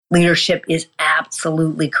Leadership is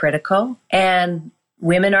absolutely critical, and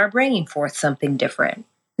women are bringing forth something different.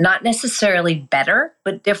 Not necessarily better,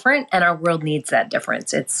 but different, and our world needs that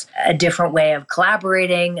difference. It's a different way of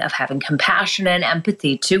collaborating, of having compassion and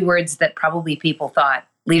empathy, two words that probably people thought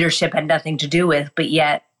leadership had nothing to do with, but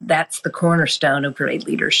yet that's the cornerstone of great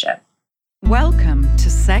leadership. Welcome to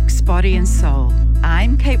Sex, Body and Soul.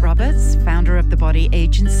 I'm Kate Roberts, founder of The Body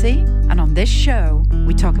Agency, and on this show,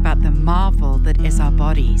 we talk about the marvel that is our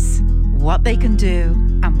bodies, what they can do,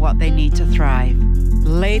 and what they need to thrive.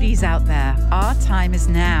 Ladies out there, our time is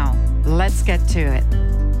now. Let's get to it.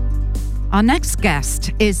 Our next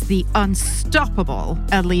guest is the unstoppable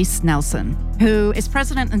Elise Nelson, who is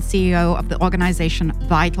president and CEO of the organization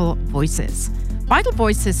Vital Voices. Vital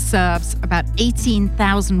Voices serves about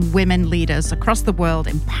 18,000 women leaders across the world,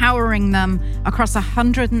 empowering them across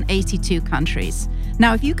 182 countries.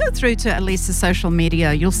 Now, if you go through to Elise's social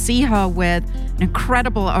media, you'll see her with an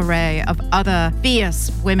incredible array of other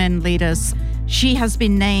fierce women leaders. She has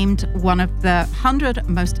been named one of the 100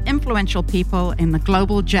 most influential people in the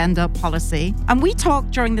global gender policy. And we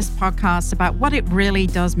talked during this podcast about what it really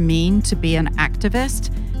does mean to be an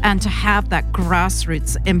activist and to have that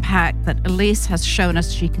grassroots impact that Elise has shown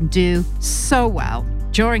us she can do so well.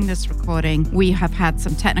 During this recording, we have had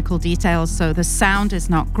some technical details, so the sound is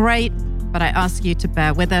not great, but I ask you to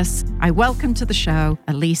bear with us. I welcome to the show,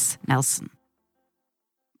 Elise Nelson.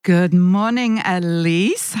 Good morning,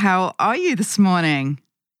 Elise. How are you this morning?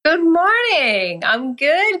 Good morning. I'm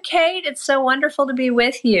good, Kate. It's so wonderful to be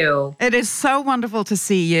with you. It is so wonderful to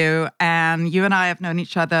see you. And you and I have known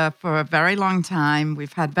each other for a very long time.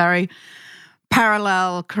 We've had very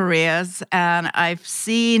parallel careers. And I've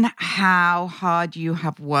seen how hard you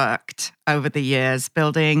have worked over the years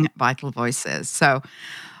building Vital Voices. So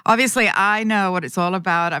obviously, I know what it's all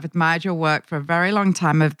about. I've admired your work for a very long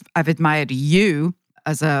time. I've admired you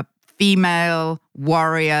as a female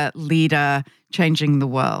warrior leader changing the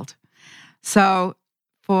world. So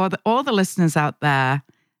for all the listeners out there,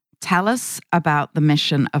 tell us about the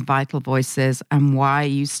mission of Vital Voices and why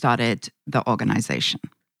you started the organization.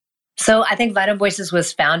 So I think Vital Voices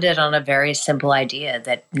was founded on a very simple idea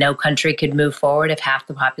that no country could move forward if half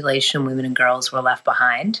the population, women and girls, were left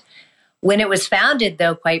behind. When it was founded,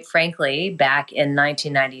 though, quite frankly, back in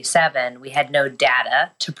 1997, we had no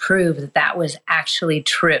data to prove that that was actually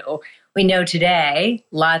true. We know today,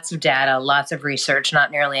 lots of data, lots of research,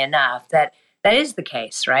 not nearly enough, that is the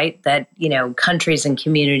case, right? That, countries and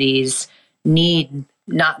communities need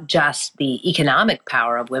not just the economic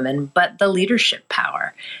power of women, but the leadership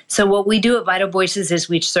power. So what we do at Vital Voices is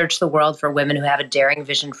we search the world for women who have a daring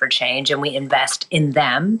vision for change, and we invest in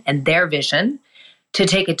them and their vision to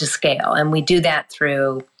take it to scale. And we do that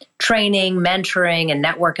through training, mentoring, a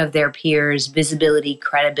network of their peers, visibility,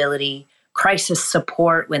 credibility, crisis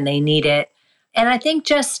support when they need it. And I think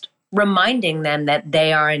just reminding them that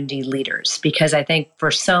they are indeed leaders, because I think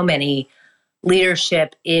for so many,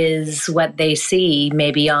 leadership is what they see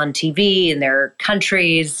maybe on TV in their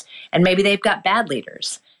countries, and maybe they've got bad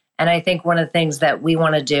leaders. And I think one of the things that we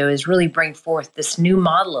want to do is really bring forth this new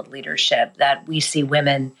model of leadership that we see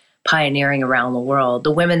women pioneering around the world.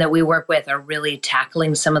 The women that we work with are really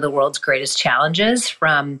tackling some of the world's greatest challenges,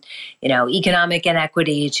 from, economic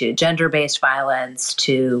inequity to gender-based violence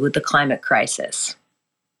to the climate crisis.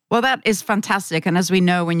 Well, that is fantastic. And as we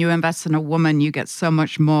know, when you invest in a woman, you get so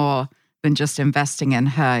much more than just investing in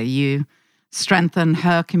her. You strengthen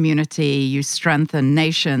her community, you strengthen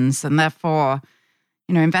nations, and therefore,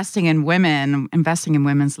 investing in women, investing in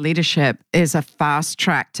women's leadership is a fast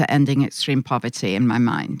track to ending extreme poverty in my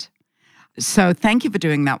mind. So thank you for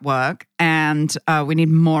doing that work, and we need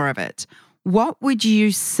more of it. What would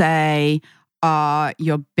you say are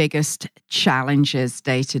your biggest challenges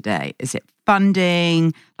day to day? Is it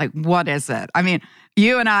funding? What is it? I mean,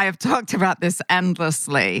 you and I have talked about this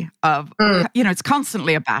endlessly it's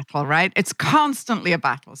constantly a battle, right? It's constantly a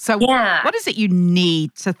battle. So What is it you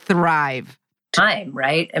need to thrive? Time,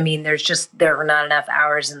 right? I mean, there are not enough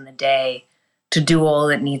hours in the day to do all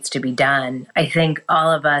that needs to be done. I think all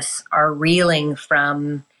of us are reeling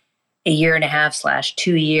from a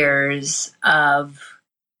 1.5/2 years of,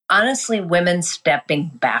 honestly, women stepping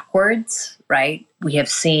backwards, right? We have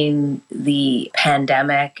seen the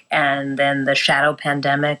pandemic and then the shadow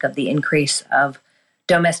pandemic of the increase of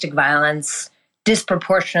domestic violence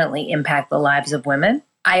disproportionately impact the lives of women.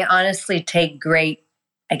 I honestly take great,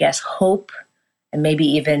 hope and maybe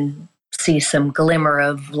even see some glimmer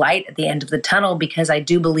of light at the end of the tunnel, because I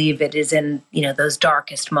do believe it is in, those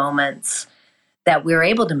darkest moments that we're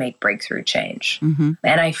able to make breakthrough change. Mm-hmm.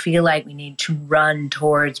 And I feel like we need to run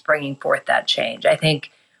towards bringing forth that change. I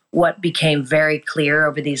think what became very clear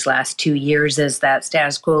over these last 2 years is that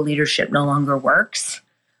status quo leadership no longer works.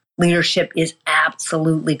 Leadership is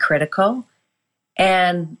absolutely critical,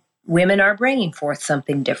 and women are bringing forth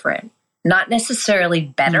something different. Not necessarily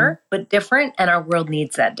better, but different, and our world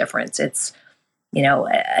needs that difference. It's,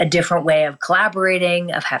 a different way of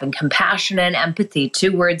collaborating, of having compassion and empathy,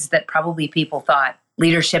 2 words that probably people thought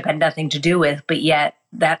leadership had nothing to do with, but yet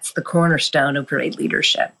that's the cornerstone of great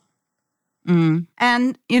leadership.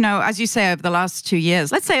 And, as you say, over the last 2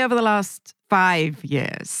 years, let's say over the last 5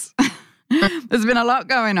 years, there's been a lot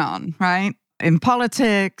going on, right? In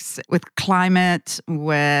politics, with climate,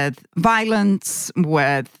 with violence,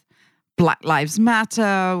 with Black Lives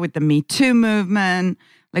Matter, with the Me Too movement.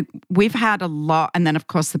 Like, we've had a lot, and then, of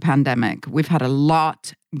course, the pandemic. We've had a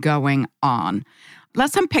lot going on.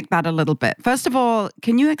 Let's unpick that a little bit. First of all,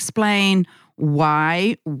 can you explain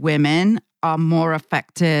why women are more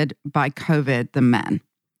affected by COVID than men?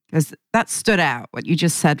 Because that stood out, what you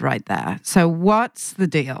just said right there. So what's the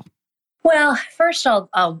deal? Well, first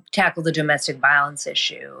I'll tackle the domestic violence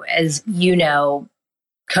issue. As you know,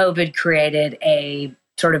 COVID created a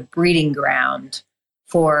sort of breeding ground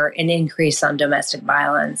for an increase on domestic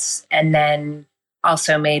violence, and then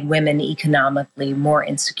also made women economically more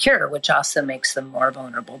insecure, which also makes them more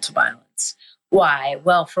vulnerable to violence. Why?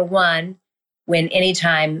 Well, for one, when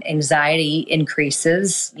anytime anxiety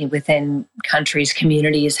increases within countries,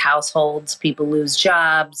 communities, households, people lose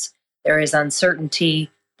jobs, there is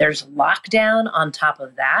uncertainty, there's lockdown on top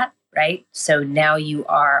of that, right? So now you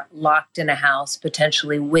are locked in a house,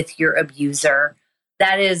 potentially with your abuser.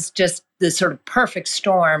 That is just the sort of perfect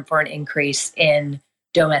storm for an increase in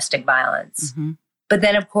domestic violence. Mm-hmm. But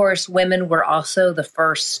then, of course, women were also the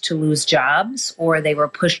first to lose jobs, or they were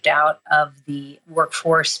pushed out of the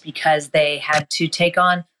workforce because they had to take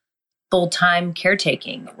on full-time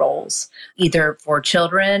caretaking roles, either for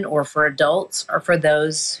children or for adults or for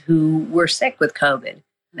those who were sick with COVID.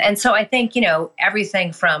 And so I think,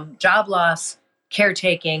 everything from job loss,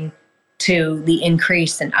 caretaking, to the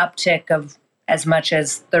increase and uptick of as much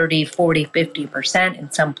as 30, 40, 50% in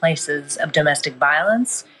some places of domestic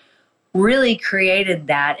violence really created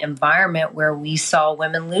that environment where we saw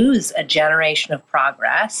women lose a generation of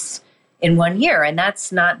progress in 1 year. And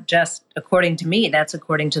that's not just according to me, that's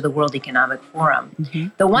according to the World Economic Forum. Mm-hmm.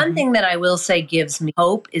 The one thing that I will say gives me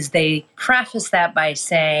hope is they preface that by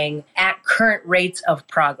saying at current rates of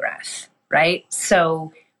progress, right?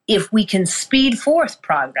 So if we can speed forth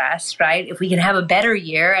progress, right? If we can have a better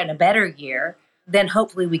year and a better year, then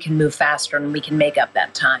hopefully we can move faster and we can make up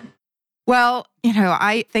that time. Well,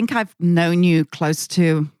 I think I've known you close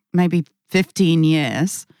to maybe 15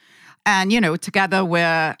 years. And, together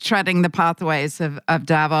we're treading the pathways of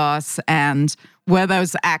Davos, and we're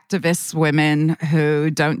those activist women who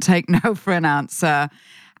don't take no for an answer.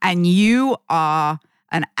 And you are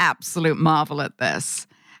an absolute marvel at this.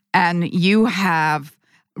 And you have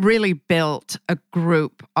really built a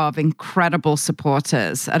group of incredible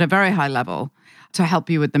supporters at a very high level to help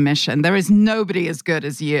you with the mission. There is nobody as good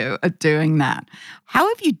as you at doing that. How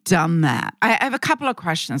have you done that? I have a couple of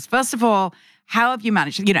questions. First of all, how have you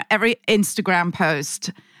managed? Every Instagram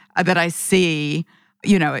post that I see,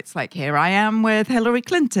 it's like, here I am with Hillary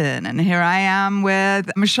Clinton, and here I am with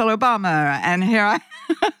Michelle Obama, and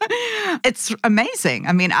it's amazing.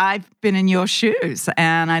 I mean, I've been in your shoes,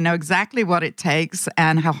 and I know exactly what it takes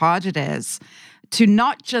and how hard it is to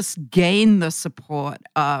not just gain the support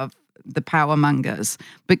of the power mongers,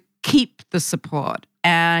 but keep the support.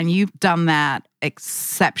 And you've done that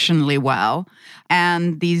exceptionally well.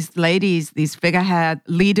 And these ladies, these figurehead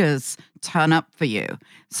leaders turn up for you.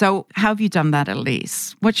 So how have you done that,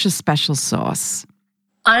 Elise? What's your special sauce?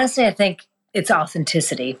 Honestly, I think it's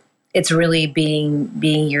authenticity. It's really being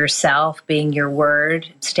yourself, being your word,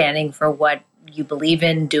 standing for what you believe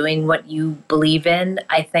in, doing what you believe in.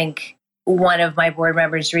 I think one of my board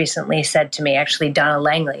members recently said to me, actually Donna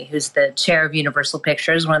Langley, who's the chair of Universal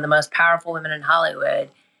Pictures, one of the most powerful women in Hollywood.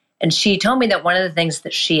 And she told me that one of the things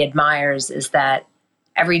that she admires is that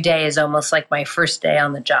every day is almost like my first day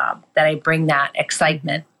on the job, that I bring that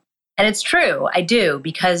excitement. And it's true, I do,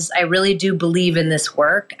 because I really do believe in this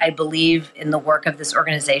work. I believe in the work of this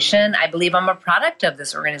organization. I believe I'm a product of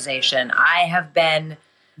this organization. I have been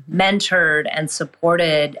mentored and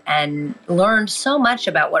supported and learned so much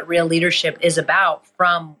about what real leadership is about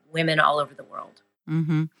from women all over the world.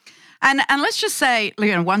 Mm-hmm. And let's just say,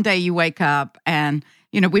 one day you wake up and,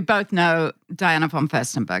 we both know Diana von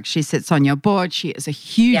Furstenberg. She sits on your board. She is a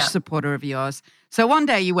huge supporter of yours. So one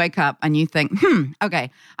day you wake up and you think,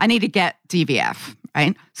 okay, I need to get DVF,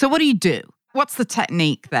 right? So what do? What's the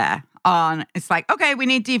technique there? It's like, okay, we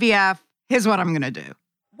need DVF. Here's what I'm going to do.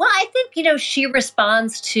 Well, I think, she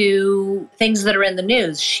responds to things that are in the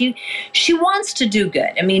news. She wants to do good.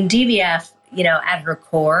 I mean, DVF, at her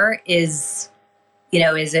core is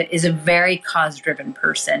a very cause-driven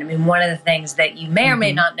person. I mean, one of the things that you may or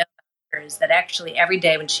may not know about her is that actually every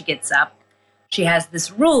day when she gets up, she has this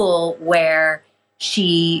rule where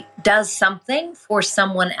she does something for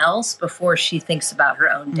someone else before she thinks about her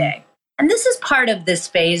own day. And this is part of this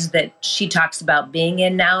phase that she talks about being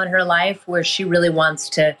in now in her life, where she really wants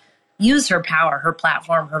to use her power, her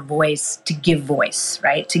platform, her voice to give voice,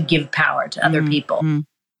 right? To give power to other people. And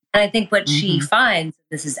I think what she finds,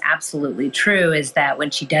 this is absolutely true, is that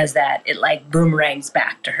when she does that, it like boomerangs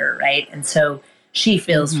back to her, right? And so she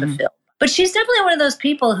feels fulfilled. But she's definitely one of those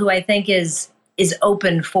people who I think is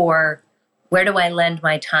open for, where do I lend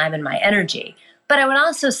my time and my energy? But I would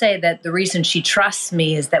also say that the reason she trusts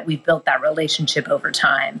me is that we've built that relationship over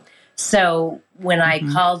time. So when I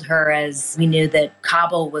called her, as we knew that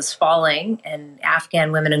Kabul was falling and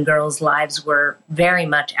Afghan women and girls' lives were very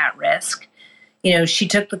much at risk, she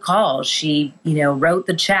took the call. She, wrote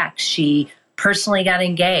the check. She personally got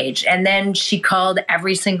engaged. And then she called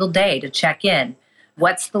every single day to check in.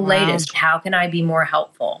 What's the latest? How can I be more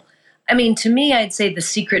helpful? I mean, to me, I'd say the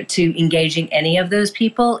secret to engaging any of those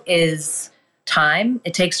people is time.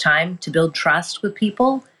 It takes time to build trust with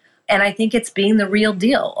people. And I think it's being the real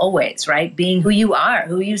deal always, right? Being who you are,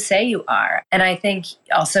 who you say you are. And I think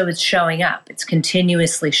also it's showing up. It's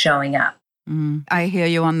continuously showing up. I hear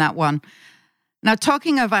you on that one. Now,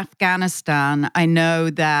 talking of Afghanistan, I know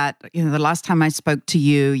that, the last time I spoke to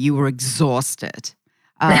you, you were exhausted.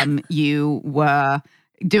 You were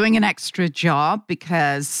doing an extra job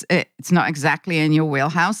because it's not exactly in your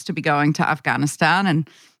wheelhouse to be going to Afghanistan and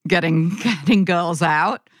getting girls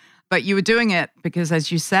out. But you were doing it because,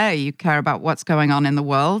 as you say, you care about what's going on in the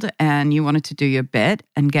world and you wanted to do your bit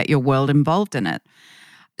and get your world involved in it.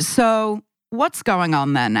 So what's going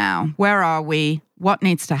on there now? Where are we? What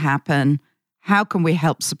needs to happen? How can we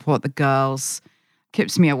help support the girls?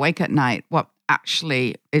 Keeps me awake at night. What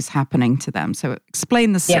actually is happening to them? So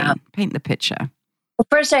explain the scene, paint the picture. Well,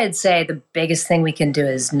 first I'd say the biggest thing we can do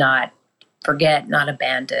is not forget, not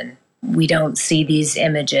abandon. We don't see these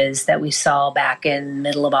images that we saw back in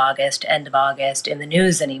middle of August, end of August in the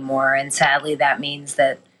news anymore. And sadly, that means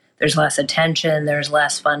that there's less attention, there's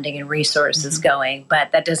less funding and resources going.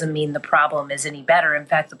 But that doesn't mean the problem is any better. In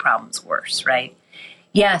fact, the problem's worse, right?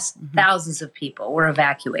 Yes, thousands of people were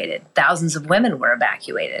evacuated. Thousands of women were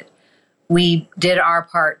evacuated. We did our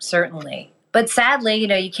part, certainly. But sadly,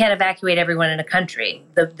 you can't evacuate everyone in a country.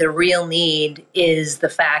 The real need is the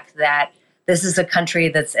fact that this is a country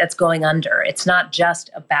that's going under. It's not just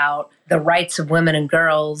about the rights of women and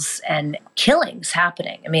girls and killings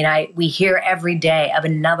happening. I mean, we hear every day of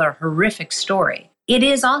another horrific story. It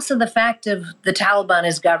is also the fact of the Taliban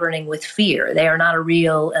is governing with fear. They are not a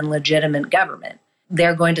real and legitimate government.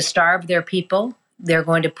 They're going to starve their people. They're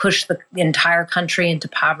going to push the entire country into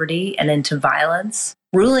poverty and into violence.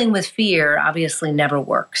 Ruling with fear obviously never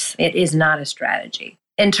works. It is not a strategy.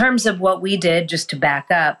 In terms of what we did, just to back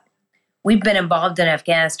up, we've been involved in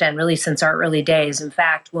Afghanistan really since our early days. In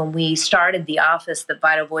fact, when we started the office that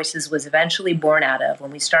Vital Voices was eventually born out of,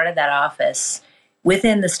 when we started that office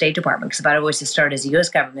within the State Department, because Vital Voices started as a U.S.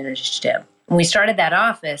 government initiative, when we started that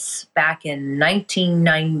office back in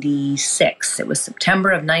 1996, it was September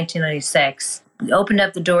of 1996, we opened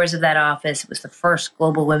up the doors of that office. It was the first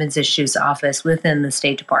global women's issues office within the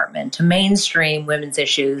State Department to mainstream women's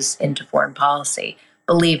issues into foreign policy.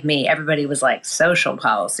 Believe me, everybody was like, social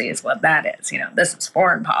policy is what that is. This is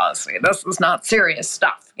foreign policy. This is not serious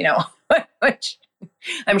stuff, which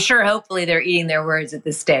I'm sure hopefully they're eating their words at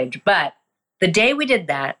this stage. But the day we did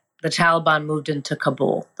that, the Taliban moved into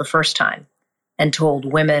Kabul the first time and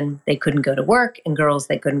told women they couldn't go to work and girls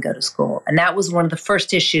they couldn't go to school. And that was one of the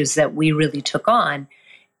first issues that we really took on,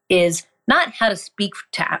 is not how to speak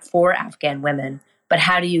for Afghan women, but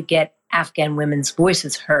how do you get Afghan women's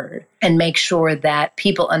voices heard and make sure that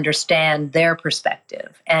people understand their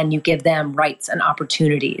perspective and you give them rights and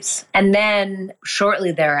opportunities. And then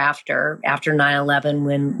shortly thereafter, after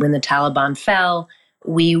 9/11, when the Taliban fell,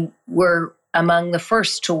 we were among the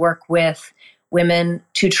first to work with women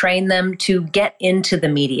to train them to get into the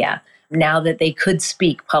media now that they could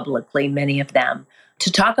speak publicly, many of them, to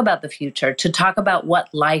talk about the future, to talk about what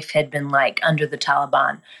life had been like under the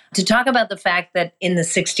Taliban, to talk about the fact that in the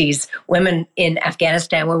 60s, women in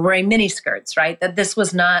Afghanistan were wearing miniskirts, right? That this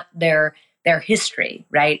was not their history,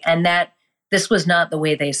 right? And that this was not the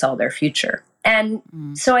way they saw their future. And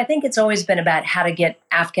so I think it's always been about how to get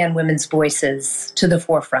Afghan women's voices to the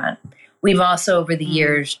forefront. We've also, over the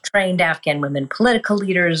years, trained Afghan women political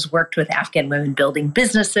leaders, worked with Afghan women building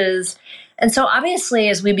businesses. And so obviously,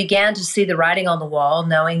 as we began to see the writing on the wall,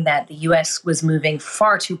 knowing that the U.S. was moving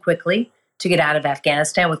far too quickly to get out of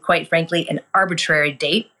Afghanistan with, quite frankly, an arbitrary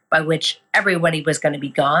date by which everybody was going to be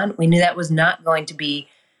gone, we knew that was not going to be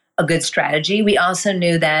a good strategy. We also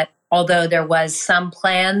knew that although there was some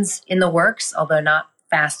plans in the works, although not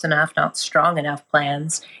fast enough, not strong enough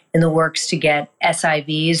plans in the works to get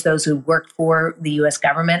SIVs, those who worked for the U.S.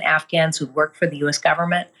 government, Afghans who worked for the U.S.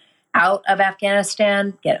 government, out of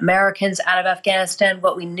Afghanistan, get Americans out of Afghanistan.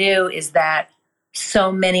 What we knew is that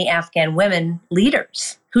so many Afghan women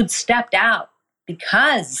leaders who'd stepped out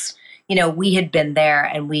because, we had been there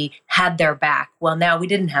and we had their back. Well, now we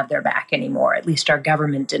didn't have their back anymore. At least our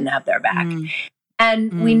government didn't have their back.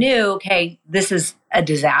 And we knew, okay, this is a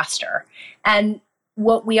disaster. And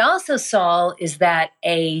what we also saw is that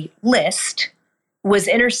a list was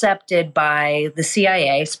intercepted by the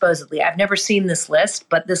CIA, supposedly. I've never seen this list,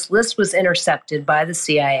 but this list was intercepted by the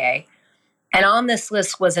CIA. And on this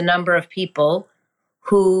list was a number of people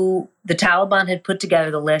who the Taliban had put together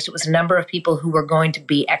the list. It was a number of people who were going to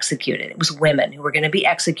be executed. It was women who were going to be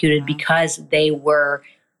executed because they were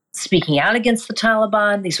speaking out against the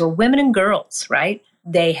Taliban. These were women and girls, right?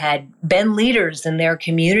 They had been leaders in their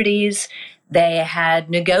communities. They had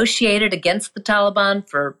negotiated against the Taliban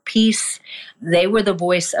for peace. They were the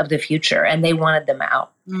voice of the future, and they wanted them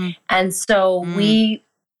out. And so we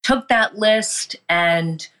took that list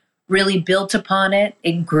and really built upon it.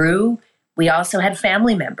 It grew. We also had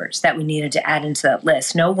family members that we needed to add into that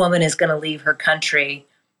list. No woman is going to leave her country,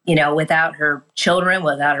 without her children,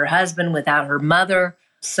 without her husband, without her mother.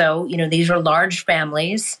 So, these were large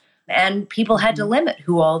families, and people had to limit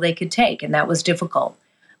who all they could take, and that was difficult.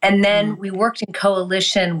 And then we worked in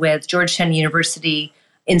coalition with Georgetown University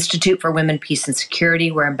Institute for Women, Peace, and Security,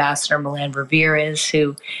 where Ambassador Melanne Verveer is,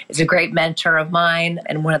 who is a great mentor of mine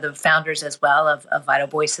and one of the founders as well of Vital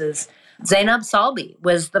Voices. Zainab Salbi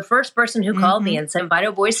was the first person who called me and said,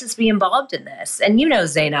 Vital Voices, be involved in this. And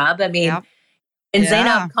Zainab,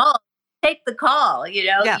 Zainab called, take the call, you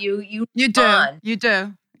do. You do.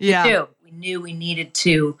 Yeah. You do. We knew we needed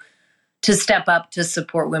to step up to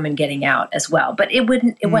support women getting out as well. But it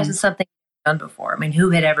wasn't something done before.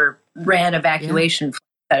 Who had ever ran evacuation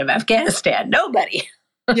out of Afghanistan? Nobody.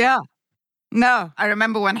 No, I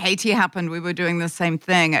remember when Haiti happened, we were doing the same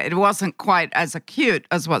thing. It wasn't quite as acute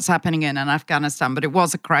as what's happening in Afghanistan, but it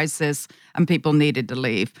was a crisis and people needed to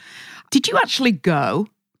leave. Did you actually go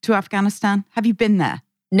to Afghanistan? Have you been there?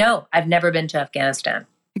 No, I've never been to Afghanistan.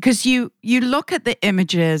 Because you look at the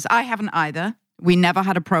images. I haven't either. We never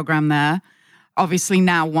had a program there. Obviously,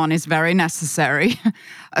 now one is very necessary,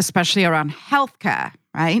 especially around healthcare,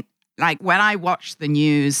 right? Like when I watch the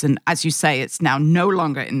news, and as you say, it's now no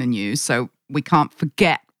longer in the news, so we can't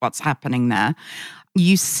forget what's happening there.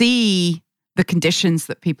 You see the conditions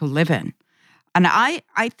that people live in. And I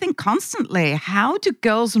think constantly, how do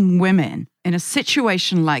girls and women in a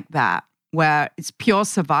situation like that, where it's pure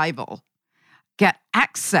survival, get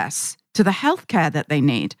access to the healthcare that they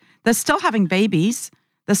need? They're still having babies.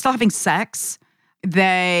 They're still having sex.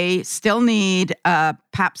 They still need a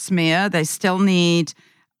pap smear. They still need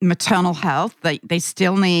maternal health. They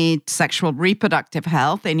still need sexual reproductive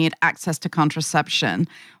health. They need access to contraception.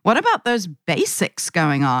 What about those basics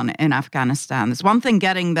going on in Afghanistan? There's one thing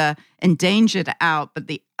getting the endangered out, but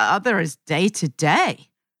the other is day to day.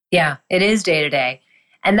 Yeah, it is day to day.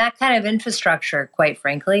 And that kind of infrastructure, quite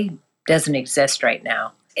frankly, doesn't exist right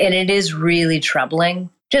now. And it is really troubling.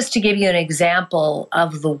 Just to give you an example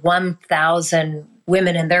of the 1,000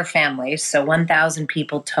 women and their families, so 1,000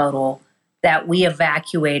 people total, that we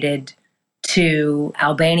evacuated to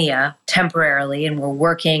Albania temporarily, and we're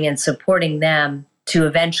working and supporting them to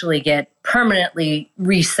eventually get permanently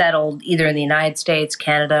resettled either in the United States,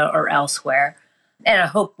 Canada, or elsewhere. And I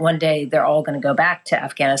hope one day they're all going to go back to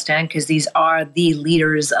Afghanistan because these are the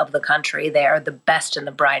leaders of the country. They are the best and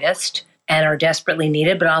the brightest and are desperately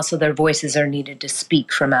needed, but also their voices are needed to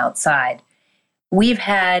speak from outside. We've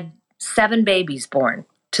had 7 babies born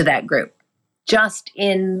to that group just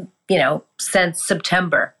in, since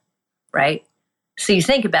September, right? So you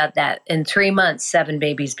think about that. In 3 months, 7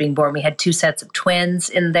 babies being born. We had 2 sets of twins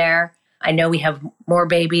in there. I know we have more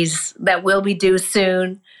babies that will be due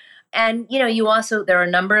soon. And, there are a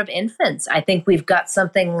number of infants. I think we've got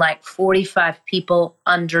something like 45 people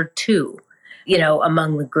under 2,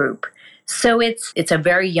 among the group. So it's a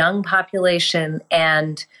very young population,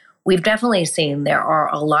 and we've definitely seen there are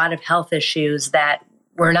a lot of health issues that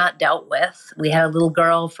were not dealt with. We had a little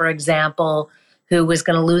girl, for example, who was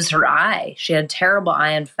going to lose her eye. She had terrible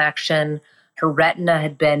eye infection. Her retina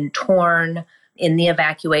had been torn in the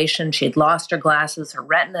evacuation. She had lost her glasses. Her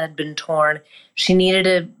retina had been torn. She needed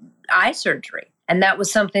an eye surgery. And that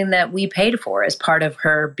was something that we paid for as part of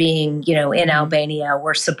her being, in Albania.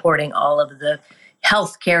 We're supporting all of the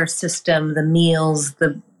healthcare system, the meals,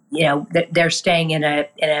 they're staying in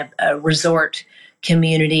a resort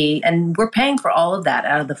community. And we're paying for all of that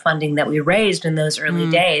out of the funding that we raised in those early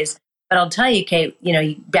days. But I'll tell you, Kate,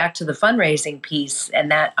 back to the fundraising piece,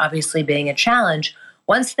 and that obviously being a challenge,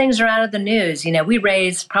 once things are out of the news, we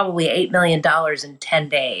raised probably $8 million in 10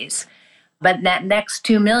 days. But that next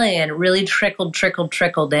 $2 million really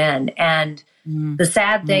trickled in. And the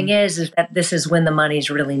sad thing is that this is when the money's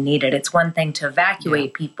really needed. It's one thing to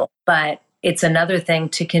evacuate people, but it's another thing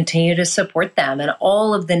to continue to support them and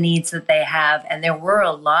all of the needs that they have. And there were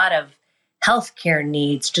a lot of healthcare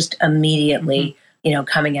needs just immediately,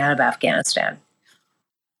 coming out of Afghanistan.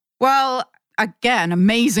 Well, again,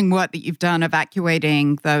 amazing work that you've done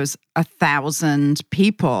evacuating those 1,000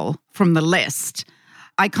 people from the list.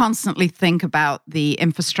 I constantly think about the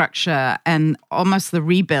infrastructure and almost the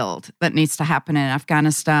rebuild that needs to happen in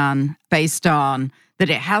Afghanistan based on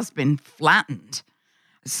that it has been flattened.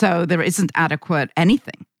 So there isn't adequate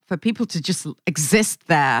anything for people to just exist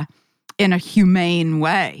there in a humane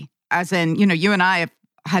way. As in, you and I have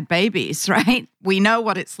had babies, right? We know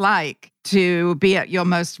what it's like to be at your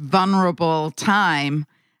most vulnerable time.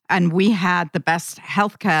 And we had the best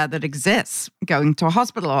healthcare that exists, going to a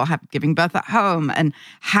hospital or giving birth at home and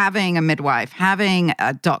having a midwife, having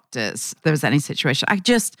doctors. If there was any situation. I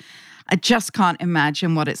just can't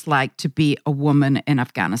imagine what it's like to be a woman in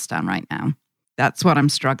Afghanistan right now. That's what I'm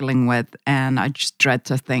struggling with. And I just dread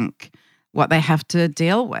to think what they have to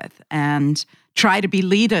deal with and try to be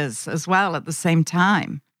leaders as well at the same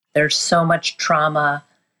time. There's so much trauma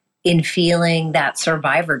in feeling that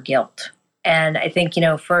survivor guilt. And I think,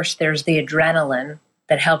 first there's the adrenaline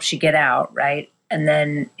that helps you get out, right? And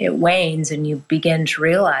then it wanes and you begin to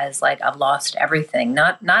realize, like, I've lost everything.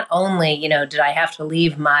 Not only, did I have to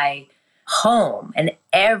leave my home and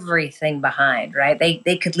everything behind, right?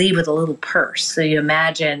 They could leave with a little purse. So you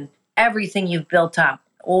imagine everything you've built up,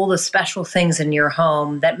 all the special things in your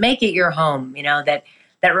home that make it your home, that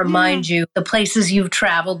remind you the places you've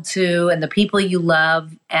traveled to and the people you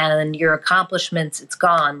love and your accomplishments. It's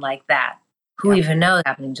gone like that. Who even knows what's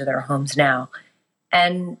happening to their homes now?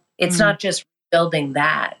 And it's not just building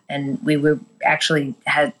that. And we were actually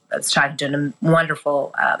I was talking to a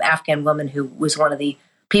wonderful Afghan woman who was one of the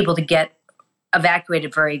people to get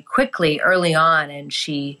evacuated very quickly early on. And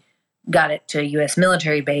she got it to a U.S.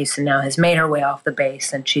 military base and now has made her way off the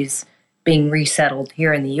base. And she's being resettled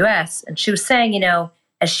here in the U.S. And she was saying,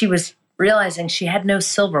 as she was realizing she had no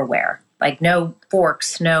silverware, like no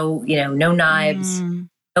forks, no knives,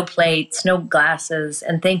 no plates, no glasses,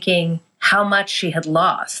 and thinking how much she had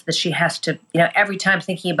lost, that she has to, every time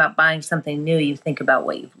thinking about buying something new, you think about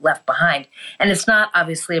what you've left behind. And it's not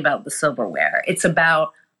obviously about the silverware. It's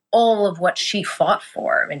about all of what she fought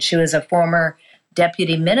for. And she was a former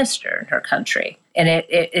deputy minister in her country. And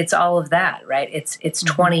it's all of that, right? It's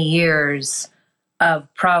 20 years of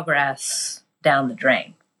progress down the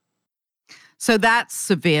drain. So that's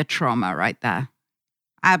severe trauma right there.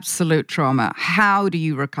 Absolute trauma. How do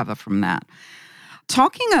you recover from that?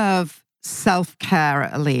 Talking of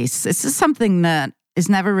self-care, Elise, this is something that is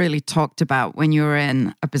never really talked about when you're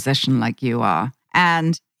in a position like you are.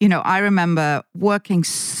 And, I remember working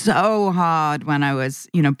so hard when I was,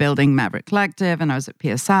 building Maverick Collective and I was at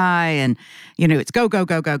PSI and, it's go, go,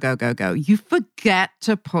 go, go, go, go, go. You forget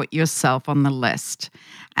to put yourself on the list.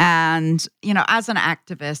 And, as an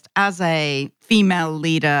activist, as a female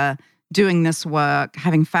leader doing this work,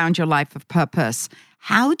 having found your life of purpose,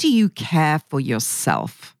 how do you care for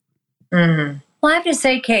yourself? Well, I have to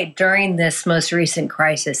say, Kate, during this most recent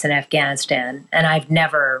crisis in Afghanistan, and I've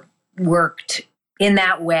never worked in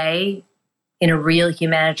that way in a real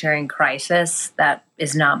humanitarian crisis, that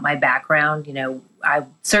is not my background. I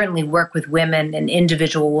certainly work with women, an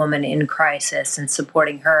individual woman in crisis and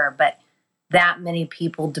supporting her, but that many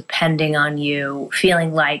people depending on you,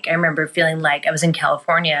 I remember feeling like I was in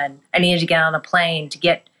California and I needed to get on a plane to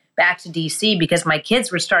get back to DC because my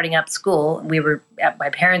kids were starting up school. We were at my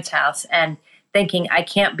parents' house and thinking I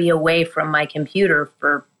can't be away from my computer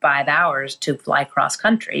for 5 hours to fly cross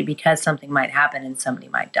country because something might happen and somebody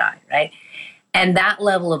might die, right? And that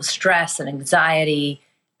level of stress and anxiety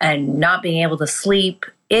and not being able to sleep,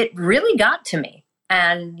 it really got to me.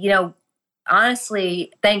 And,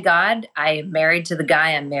 honestly, thank God I am married to the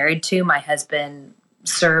guy I'm married to. My husband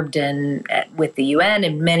served with the UN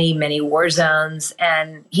in many, many war zones,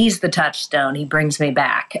 and he's the touchstone. He brings me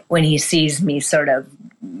back when he sees me sort of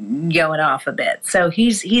going off a bit. So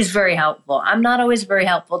he's very helpful. I'm not always very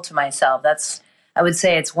helpful to myself. I would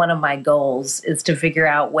say it's one of my goals is to figure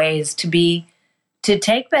out ways to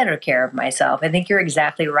take better care of myself. I think you're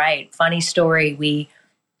exactly right. Funny story.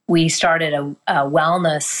 We started a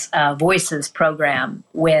wellness voices program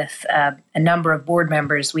with a number of board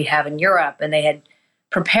members we have in Europe, and they had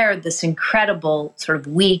prepared this incredible sort of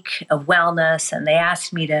week of wellness, and they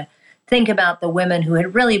asked me to think about the women who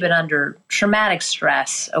had really been under traumatic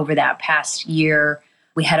stress over that past year.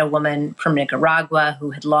 We had a woman from Nicaragua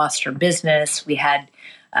who had lost her business. We had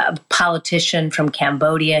a politician from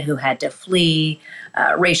Cambodia who had to flee,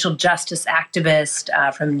 racial justice activist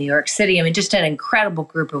from New York City. I mean, just an incredible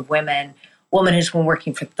group of women. Woman who's been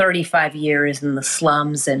working for 35 years in the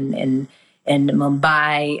slums in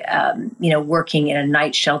Mumbai, working in a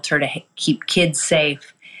night shelter to keep kids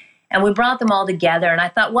safe. And we brought them all together, and I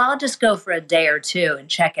thought, well, I'll just go for a day or two and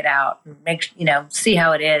check it out and see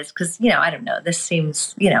how it is. Because, I don't know, this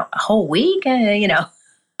seems, a whole week,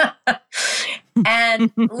 And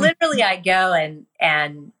literally I go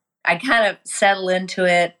and I kind of settle into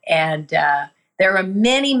it. And there are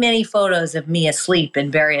many, many photos of me asleep in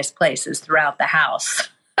various places throughout the house.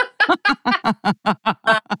 I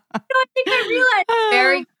think I realized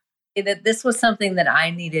very quickly that this was something that I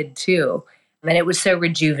needed too. And it was so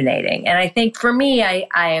rejuvenating. And I think for me,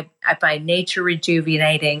 I find nature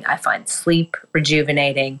rejuvenating. I find sleep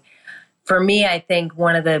rejuvenating. For me, I think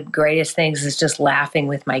one of the greatest things is just laughing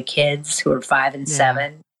with my kids who are 5 and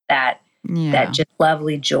 7. That just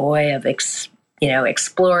lovely joy of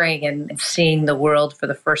exploring and seeing the world for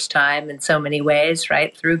the first time in so many ways,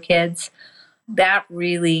 right, through kids. That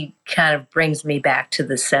really kind of brings me back to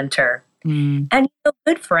the center. And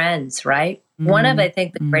good friends, right? One of, I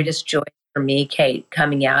think, the greatest joy for me, Kate,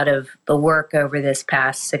 coming out of the work over this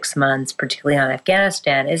past 6 months, particularly on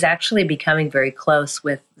Afghanistan, is actually becoming very close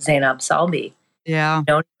with Zainab Salbi. Yeah.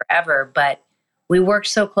 Known forever, but we worked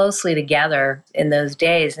so closely together in those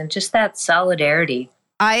days, and just that solidarity.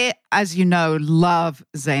 I, as you know, love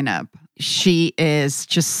Zainab. She is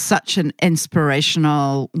just such an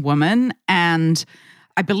inspirational woman, and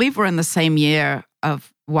I believe we're in the same year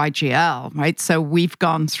of YGL, right? So we've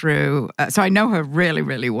gone through, so I know her really,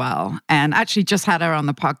 really well, and actually just had her on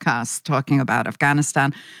the podcast talking about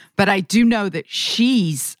Afghanistan. But I do know that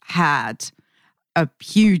she's had a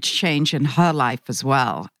huge change in her life as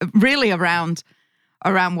well, really around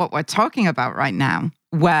what we're talking about right now,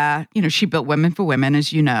 where, she built Women for Women,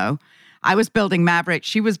 as you know. I was building Maverick.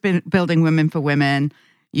 She was building Women for Women.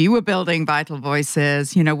 You were building Vital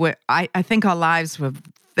Voices. I think our lives were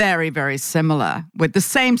very, very similar with the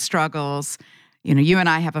same struggles. You and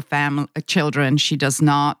I have a family, children. She does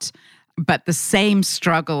not. But the same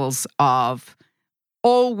struggles of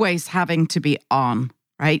always having to be on,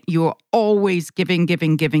 right? You're always giving.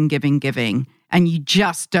 And you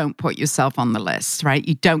just don't put yourself on the list, right?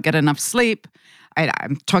 You don't get enough sleep.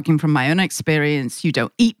 I'm talking from my own experience. You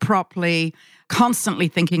don't eat properly, constantly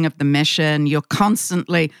thinking of the mission. You're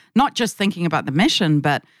constantly not just thinking about the mission,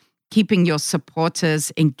 but keeping your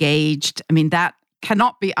supporters engaged. I mean, that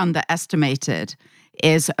cannot be underestimated,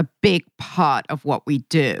 is a big part of what we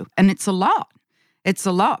do. And it's a lot. It's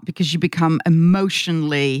a lot because you become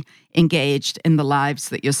emotionally engaged in the lives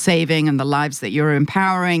that you're saving and the lives that you're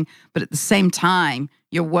empowering. But at the same time,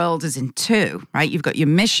 your world is in two, right? You've got your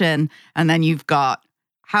mission, and then you've got,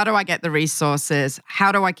 how do I get the resources?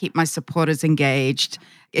 How do I keep my supporters engaged?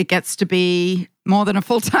 It gets to be more than a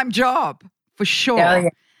full-time job, for sure. Oh, yeah.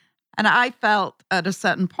 And I felt at a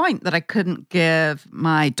certain point that I couldn't give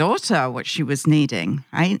my daughter what she was needing,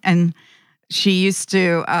 right? And she used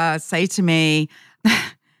to say to me,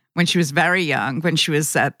 when she was very young, when she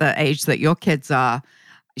was at the age that your kids are,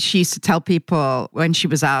 she used to tell people when she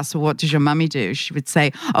was asked, well, what does your mummy do? She would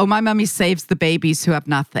say, oh, my mummy saves the babies who have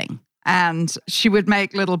nothing. And she would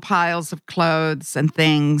make little piles of clothes and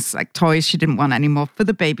things, like toys she didn't want anymore, for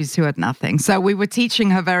the babies who had nothing. So we were teaching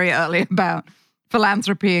her very early about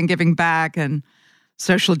philanthropy and giving back and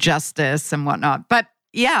social justice and whatnot. But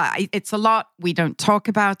yeah, it's a lot. We don't talk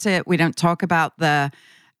about it. We don't talk about the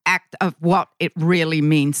act of what it really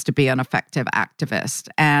means to be an effective activist.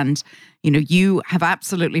 And, you have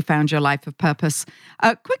absolutely found your life of purpose.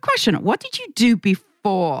 Quick question. What did you do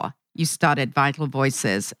before you started Vital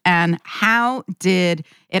Voices, and how did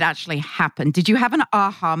it actually happen? Did you have an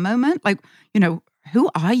aha moment? Like,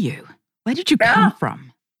 who are you? Where did you come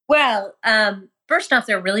from? Well, first off,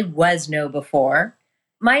 there really was no before.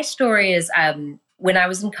 My story is when I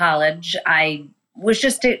was in college, I was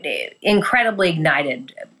just incredibly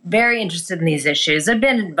ignited, very interested in these issues. I'd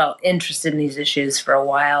been interested in these issues for a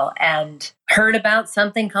while and heard about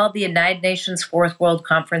something called the United Nations Fourth World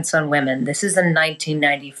Conference on Women. This is in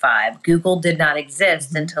 1995. Google did not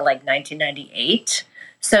exist until like 1998.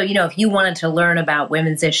 So, if you wanted to learn about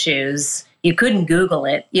women's issues, you couldn't Google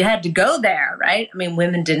it. You had to go there, right? I mean,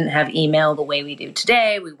 women didn't have email the way we do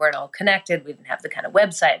today. We weren't all connected. We didn't have the kind of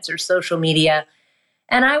websites or social media.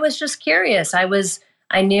 And I was just curious. I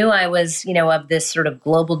knew I was, of this sort of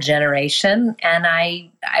global generation, and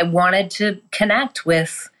I wanted to connect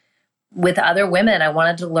with other women. I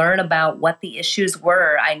wanted to learn about what the issues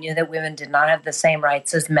were. I knew that women did not have the same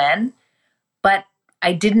rights as men, but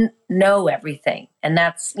I didn't know everything. And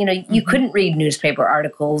that's, you couldn't read newspaper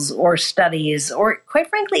articles or studies or, quite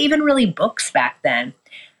frankly, even really books back then.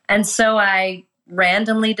 And so I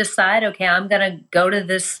randomly decide, okay, I'm going to go to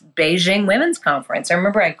this Beijing Women's Conference. I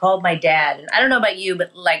remember I called my dad, and I don't know about you,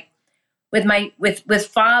 but like with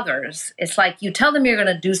fathers, it's like you tell them you're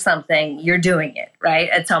going to do something, you're doing it, right?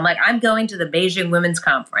 And so I'm like, I'm going to the Beijing Women's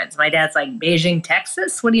Conference. My dad's like, Beijing,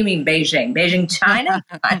 Texas? What do you mean Beijing? Beijing, China?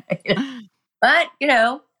 But,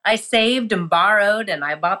 I saved and borrowed, and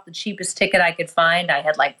I bought the cheapest ticket I could find. I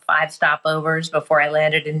had like 5 stopovers before I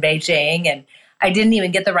landed in Beijing, and I didn't even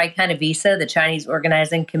get the right kind of visa. The Chinese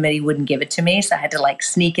organizing committee wouldn't give it to me, so I had to like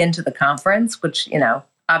sneak into the conference, which,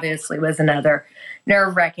 obviously was another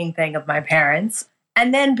nerve-wracking thing of my parents.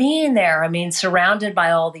 And then being there, surrounded by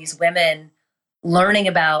all these women, learning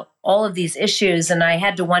about all of these issues, and I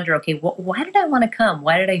had to wonder, okay, why did I want to come?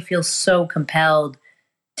 Why did I feel so compelled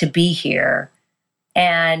to be here?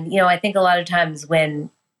 And, I think a lot of times when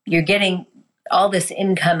you're getting all this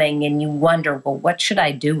incoming and you wonder, well, what should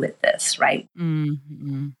I do with this, right?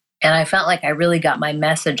 Mm-hmm. And I felt like I really got my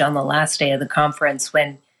message on the last day of the conference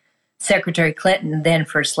when Secretary Clinton, then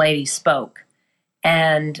First Lady, spoke.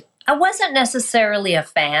 And I wasn't necessarily a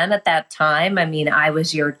fan at that time. I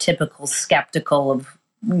was your typical skeptical of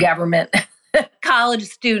government college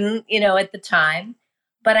student, at the time.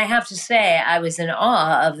 But I have to say, I was in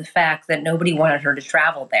awe of the fact that nobody wanted her to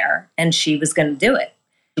travel there, and she was going to do it.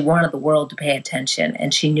 She wanted the world to pay attention,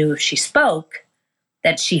 and she knew if she spoke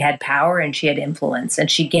that she had power and she had influence.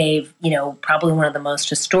 And she gave, probably one of the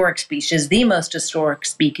most historic speeches, the most historic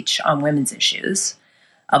speech on women's issues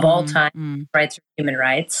of all time, rights or human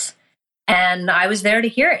rights. And I was there to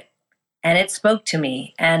hear it. And it spoke to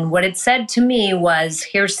me. And what it said to me was,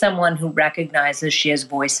 here's someone who recognizes she has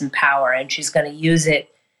voice and power, and she's going to use it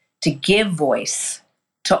to give voice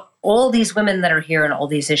to all these women that are here and all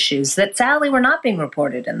these issues that sadly were not being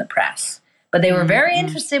reported in the press. But they were very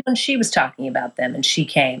interested when she was talking about them, and she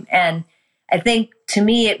came. And I think, to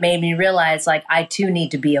me, it made me realize, like, I too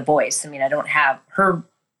need to be a voice. I don't have her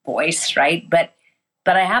voice, right? But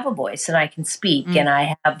I have a voice, and I can speak, and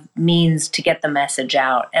I have means to get the message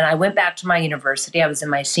out. And I went back to my university. I was in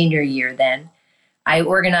my senior year then. I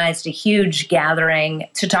organized a huge gathering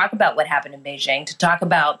to talk about what happened in Beijing, to talk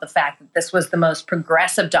about the fact that this was the most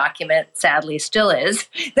progressive document, sadly still is,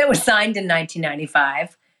 that was signed in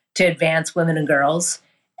 1995 to advance women and girls.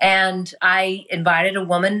 And I invited a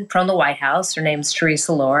woman from the White House. Her name's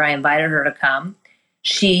Teresa Lohr. I invited her to come.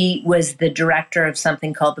 She was the director of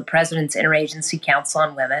something called the President's Interagency Council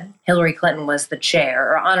on Women. Hillary Clinton was the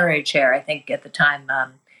chair, or honorary chair, I think at the time.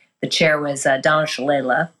 The chair was Donna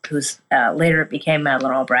Shalala, who's later became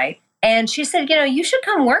Madeleine Albright. And she said, you should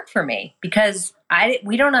come work for me because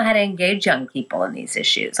we don't know how to engage young people in these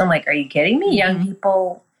issues. I'm like, are you kidding me? Young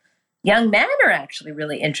people, young men are actually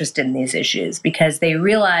really interested in these issues because they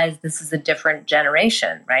realize this is a different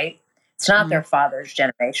generation, right? It's not their father's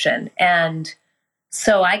generation. And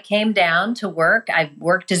so I came down to work. I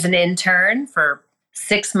worked as an intern for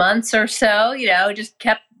 6 months or so, just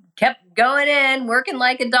kept going in, working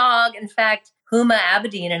like a dog. In fact, Huma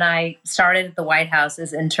Abedin and I started at the White House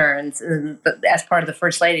as interns as part of the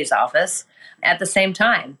First Lady's office at the same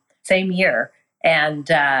time, same year. And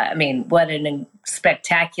what an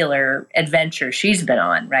spectacular adventure she's been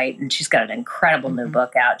on, right? And she's got an incredible new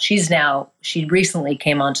book out. She recently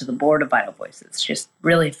came onto the board of Vital Voices, just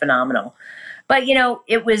really phenomenal. But,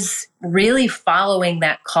 it was really following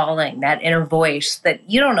that calling, that inner voice that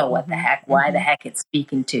you don't know what the heck, why the heck it's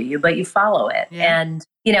speaking to you, but you follow it. Yeah. And,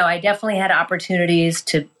 I definitely had opportunities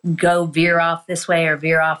to go veer off this way or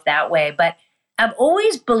veer off that way. But I've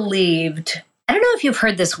always believed, I don't know if you've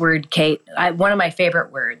heard this word, Kate, one of my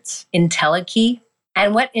favorite words, entelechy.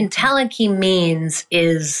 And what entelechy means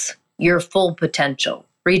is your full potential,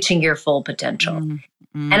 reaching your full potential.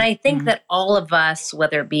 And I think that all of us,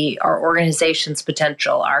 whether it be our organization's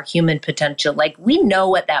potential, our human potential, like we know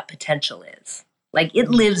what that potential is. Like it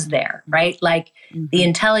lives there, right? Like the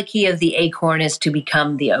entelechy of the acorn is to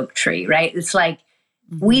become the oak tree, right? It's like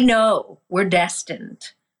we know we're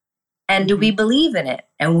destined. And do we believe in it?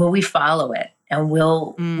 And will we follow it? And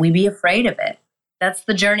will we be afraid of it? That's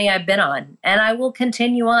the journey I've been on. And I will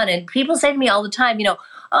continue on. And people say to me all the time,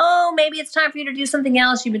 oh, maybe it's time for you to do something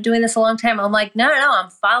else. You've been doing this a long time. I'm like, no, I'm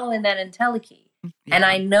following that entelechy. Yeah. And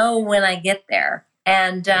I know when I get there.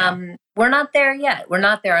 And we're not there yet. We're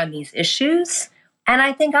not there on these issues. And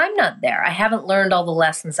I think I'm not there. I haven't learned all the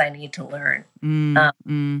lessons I need to learn.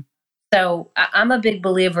 So I'm a big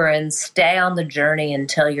believer in stay on the journey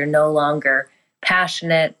until you're no longer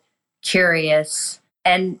passionate, curious,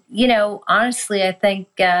 and, honestly, I think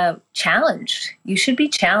challenged. You should be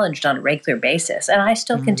challenged on a regular basis. And I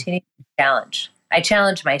still continue to be challenged. I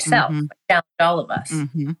challenge myself. I challenge all of us.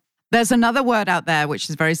 There's another word out there which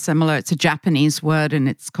is very similar. It's a Japanese word, and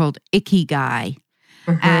it's called ikigai.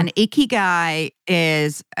 And ikigai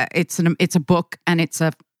is it's a book, and it's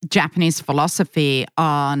a Japanese philosophy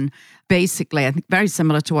on basically, I think, very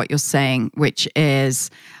similar to what you're saying, which is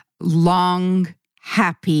long,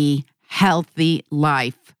 happy, healthy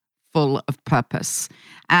life full of purpose.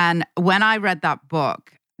 And when I read that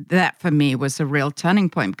book, that for me was a real turning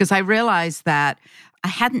point, because I realized that I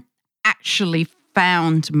hadn't actually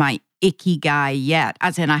found my ikigai yet,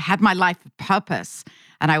 as in I had my life of purpose.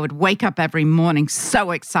 And I would wake up every morning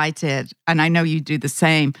so excited, and I know you do the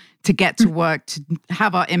same, to get to work, to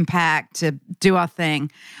have our impact, to do our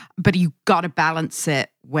thing. But you got to balance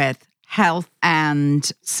it with health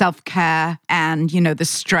and self-care, and the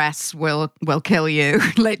stress will kill you,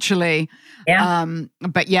 literally. Yeah.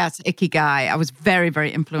 But yes, ikigai. I was very,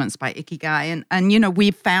 very influenced by ikigai, and we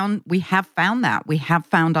have found that we have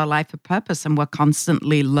found our life of purpose, and we're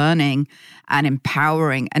constantly learning and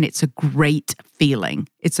empowering, and it's a great feeling.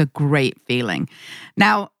 It's a great feeling.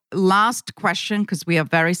 Now, last question, because we are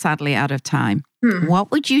very sadly out of time.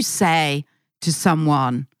 What would you say to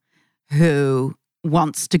someone who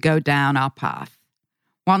wants to go down our path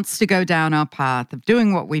of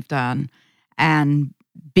doing what we've done and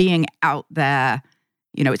being out there?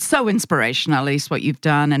 It's so inspirational, at least what you've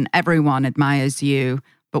done, and everyone admires you.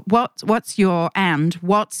 But what's your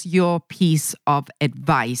piece of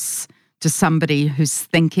advice to somebody who's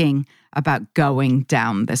thinking about going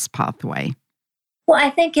down this pathway? Well,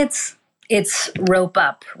 I think it's rope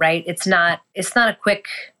up, right? It's not a quick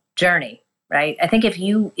journey, right? I think if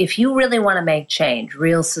you really want to make change,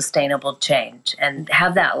 real sustainable change, and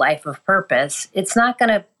have that life of purpose, it's not going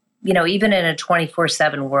to, even in a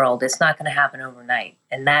 24/7 world, it's not going to happen overnight.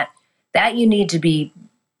 And that you need to be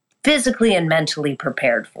physically and mentally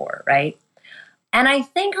prepared for, right? And I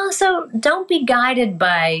think also, don't be guided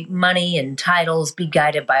by money and titles, be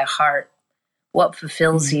guided by heart, what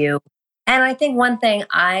fulfills you. And I think one thing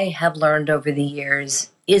I have learned over the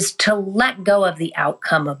years is to let go of the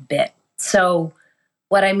outcome a bit. So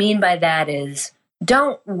what I mean by that is,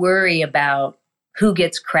 don't worry about who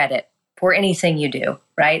gets credit for anything you do,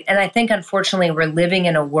 right? And I think, unfortunately, we're living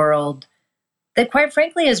in a world that, quite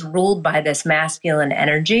frankly, is ruled by this masculine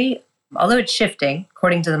energy, although it's shifting,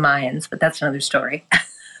 according to the Mayans, but that's another story.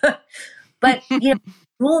 But,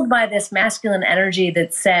 ruled by this masculine energy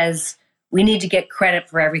that says we need to get credit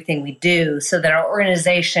for everything we do so that our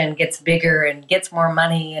organization gets bigger and gets more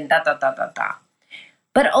money and da.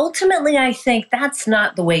 But ultimately, I think that's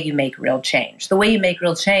not the way you make real change. The way you make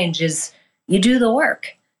real change is you do the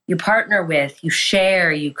work. You partner with, you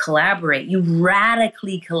share, you collaborate, you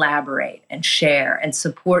radically collaborate and share and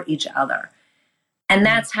support each other. And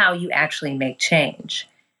that's how you actually make change.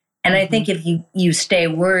 And I think if you stay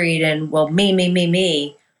worried and, well,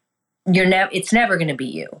 me, it's never going to be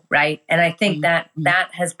you, right? And I think that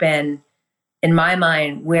has been, in my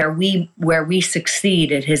mind, where we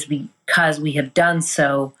succeed. It has because we have done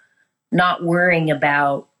so, not worrying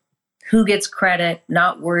about who gets credit,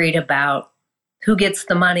 not worried about who gets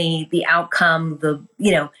the money, the outcome,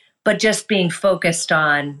 but just being focused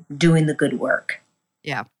on doing the good work.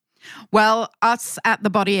 Yeah. Well, us at The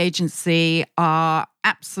Body Agency are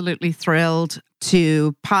absolutely thrilled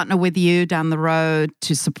to partner with you down the road,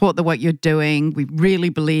 to support the work you're doing. We really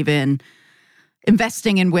believe in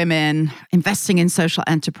investing in women, investing in social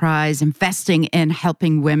enterprise, investing in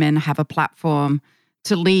helping women have a platform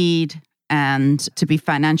to lead and to be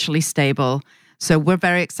financially stable. So we're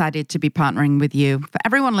very excited to be partnering with you. For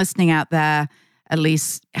everyone listening out there,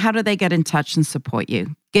 Elise, how do they get in touch and support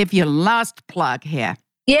you? Give your last plug here.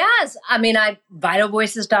 Yes. I mean,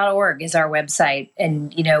 vitalvoices.org is our website,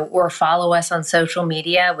 and, or follow us on social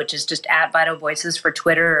media, which is just at Vital Voices for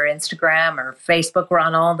Twitter or Instagram or Facebook. We're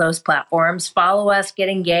on all those platforms. Follow us, get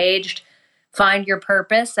engaged, find your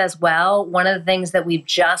purpose as well. One of the things that we've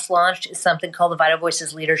just launched is something called the Vital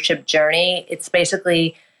Voices Leadership Journey. It's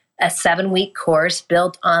basically a 7-week course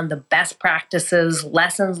built on the best practices,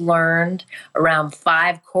 lessons learned around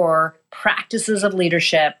 5 core practices of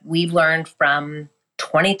leadership we've learned from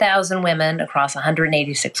 20,000 women across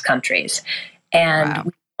 186 countries. And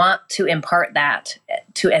we want to impart that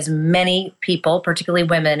to as many people, particularly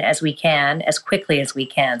women, as we can, as quickly as we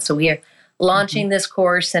can. So we are launching this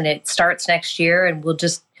course, and it starts next year, and we'll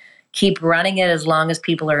just keep running it as long as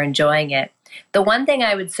people are enjoying it. The one thing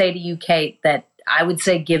I would say to you, Kate, that I would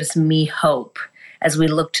say gives me hope as we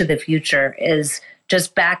look to the future is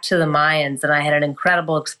just back to the Mayans. And I had an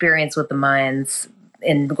incredible experience with the Mayans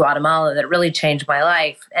in Guatemala that really changed my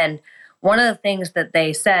life. And one of the things that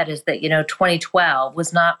they said is that, 2012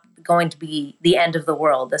 was not going to be the end of the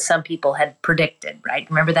world, as some people had predicted, right?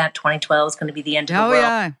 Remember that 2012 was going to be the end of the world?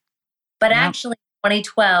 Yeah. But actually,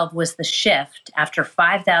 2012 was the shift after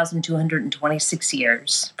 5,226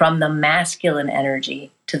 years from the masculine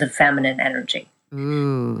energy to the feminine energy.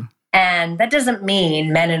 Ooh. And that doesn't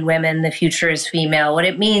mean men and women, the future is female. What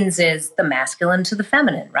it means is the masculine to the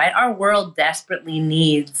feminine, right? Our world desperately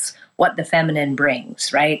needs what the feminine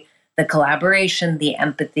brings, right? The collaboration, the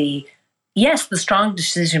empathy, yes, the strong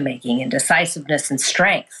decision-making and decisiveness and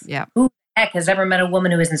strength. Yeah. Who the heck has ever met a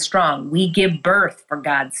woman who isn't strong? We give birth, for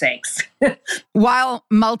God's sakes. While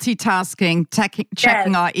multitasking,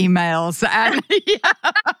 checking our emails. And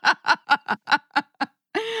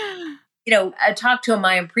I talked to a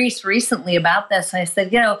Mayan priest recently about this. I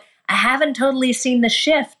said, I haven't totally seen the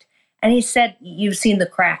shift. And he said, you've seen the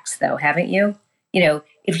cracks, though, haven't you?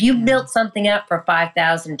 If you built something up for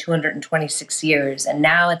 5,226 years and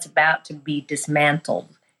now it's about to be dismantled,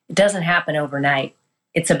 it doesn't happen overnight.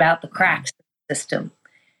 It's about the cracks in the system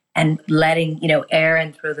and letting, air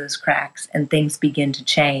in through those cracks and things begin to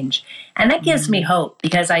change. And that gives me hope,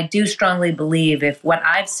 because I do strongly believe if what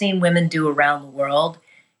I've seen women do around the world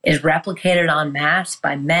is replicated en masse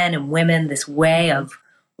by men and women, this way of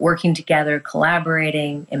working together,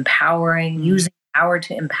 collaborating, empowering, using power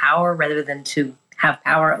to empower rather than to have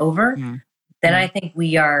power over, then I think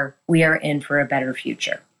we are in for a better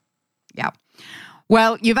future. Yeah.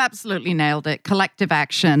 Well, you've absolutely nailed it. Collective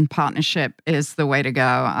action, partnership is the way to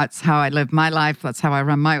go. That's how I live my life. That's how I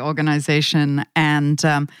run my organization. And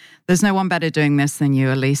there's no one better doing this than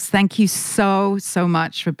you, Elise. Thank you so, so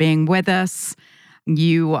much for being with us.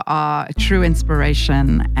 You are a true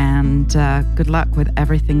inspiration, and good luck with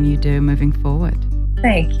everything you do moving forward.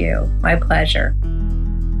 Thank you. My pleasure.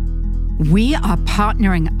 We are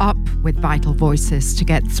partnering up with Vital Voices to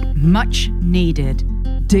get much needed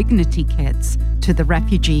dignity kits to the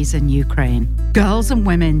refugees in Ukraine. Girls and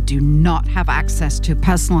women do not have access to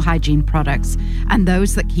personal hygiene products and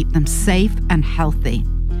those that keep them safe and healthy.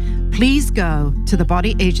 Please go to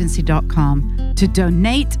thebodyagency.com to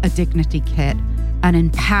donate a dignity kit and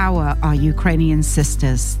empower our Ukrainian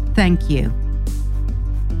sisters. Thank you.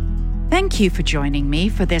 Thank you for joining me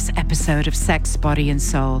for this episode of Sex, Body and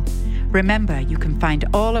Soul. Remember, you can find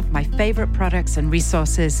all of my favorite products and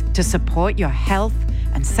resources to support your health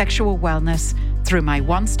and sexual wellness through my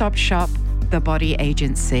one-stop shop, The Body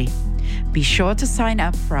Agency. Be sure to sign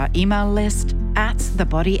up for our email list at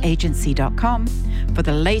thebodyagency.com for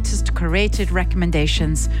the latest curated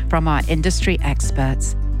recommendations from our industry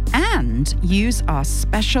experts. And use our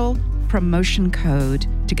special promotion code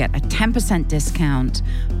to get a 10% discount,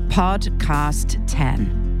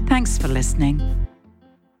 podcast10. Thanks for listening.